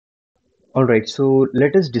All right, so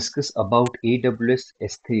let us discuss about AWS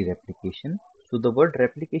S3 replication. So the word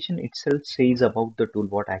replication itself says about the tool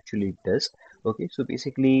what actually it does. Okay, so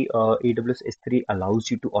basically AWS S3 allows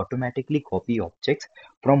you to automatically copy objects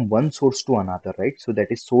from one source to another, right? So that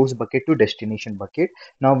is source bucket to destination bucket.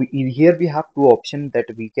 Now here we have two options that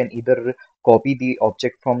we can either copy the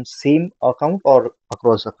object from same account or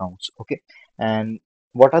across accounts. Okay, and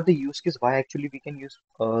what are the use case? Why actually we can use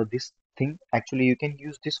this thing? Actually you can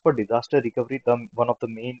use this for disaster recovery, the one of the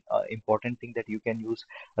main important thing that you can use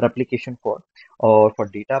replication for. Or for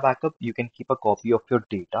data backup, you can keep a copy of your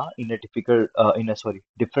data in a difficult in a sorry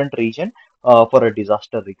different region for a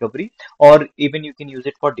disaster recovery. Or even you can use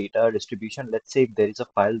it for data distribution. Let's say if there is a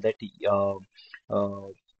file that uh,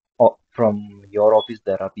 uh, from your office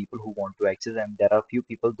there are people who want to access, and there are few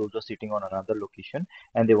people those are sitting on another location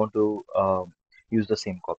and they want to use the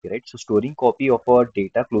same copy, right? So storing copy of our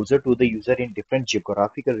data closer to the user in different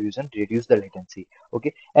geographical region reduce the latency.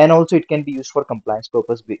 Okay, and also it can be used for compliance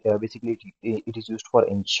purpose. Basically, it is used for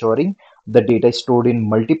ensuring the data is stored in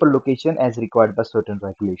multiple location as required by certain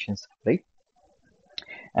regulations, right?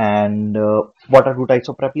 And what are two types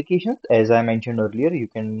of replications? As I mentioned earlier, you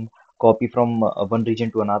can copy from one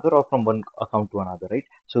region to another or from one account to another, right?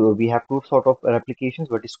 So we have two sort of replications.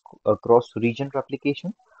 What is cross region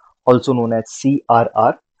replication, also known as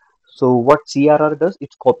CRR. So what CRR does,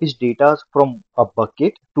 it copies data from a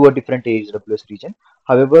bucket to a different AWS region.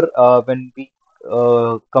 However, when we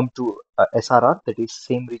come to SRR, that is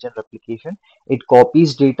same region replication, it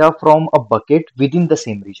copies data from a bucket within the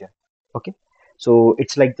same region. Okay, so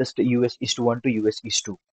it's like just US is to 1 to US is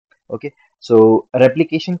to. Okay, so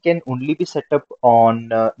replication can only be set up on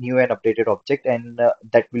new and updated object, and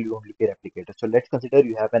that will only be replicated. So let's consider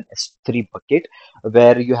you have an S3 bucket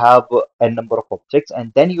where you have a number of objects,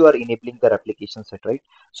 and then you are enabling the replication set, right?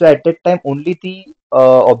 So at that time, only the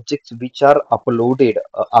objects which are uploaded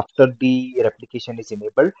after the replication is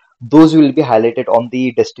enabled, those will be highlighted on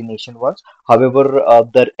the destination ones. However,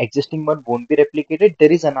 the existing one won't be replicated.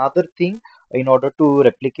 There is another thing in order to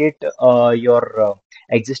replicate your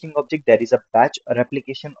existing object. There is a batch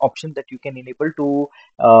replication option that you can enable to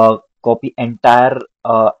copy entire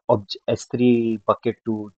S3 bucket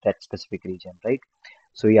to that specific region, right?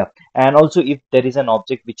 So yeah, and also if there is an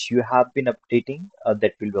object which you have been updating,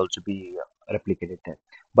 that will also be replicated there.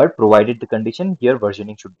 But provided the condition here,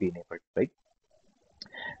 versioning should be enabled, right?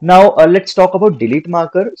 Now let's talk about delete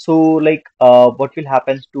marker. So like what will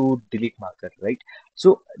happen to delete marker, right?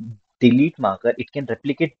 So delete marker, it can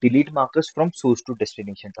replicate delete markers from source to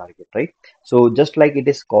destination target, right? So just like it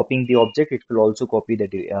is copying the object, it will also copy the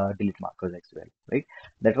delete markers as well, right?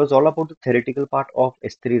 That was all about the theoretical part of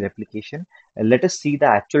S3 replication. Let us see the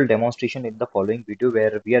actual demonstration in the following video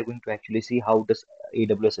where we are going to actually see how does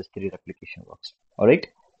AWS S3 replication works. All right.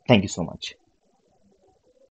 Thank you so much.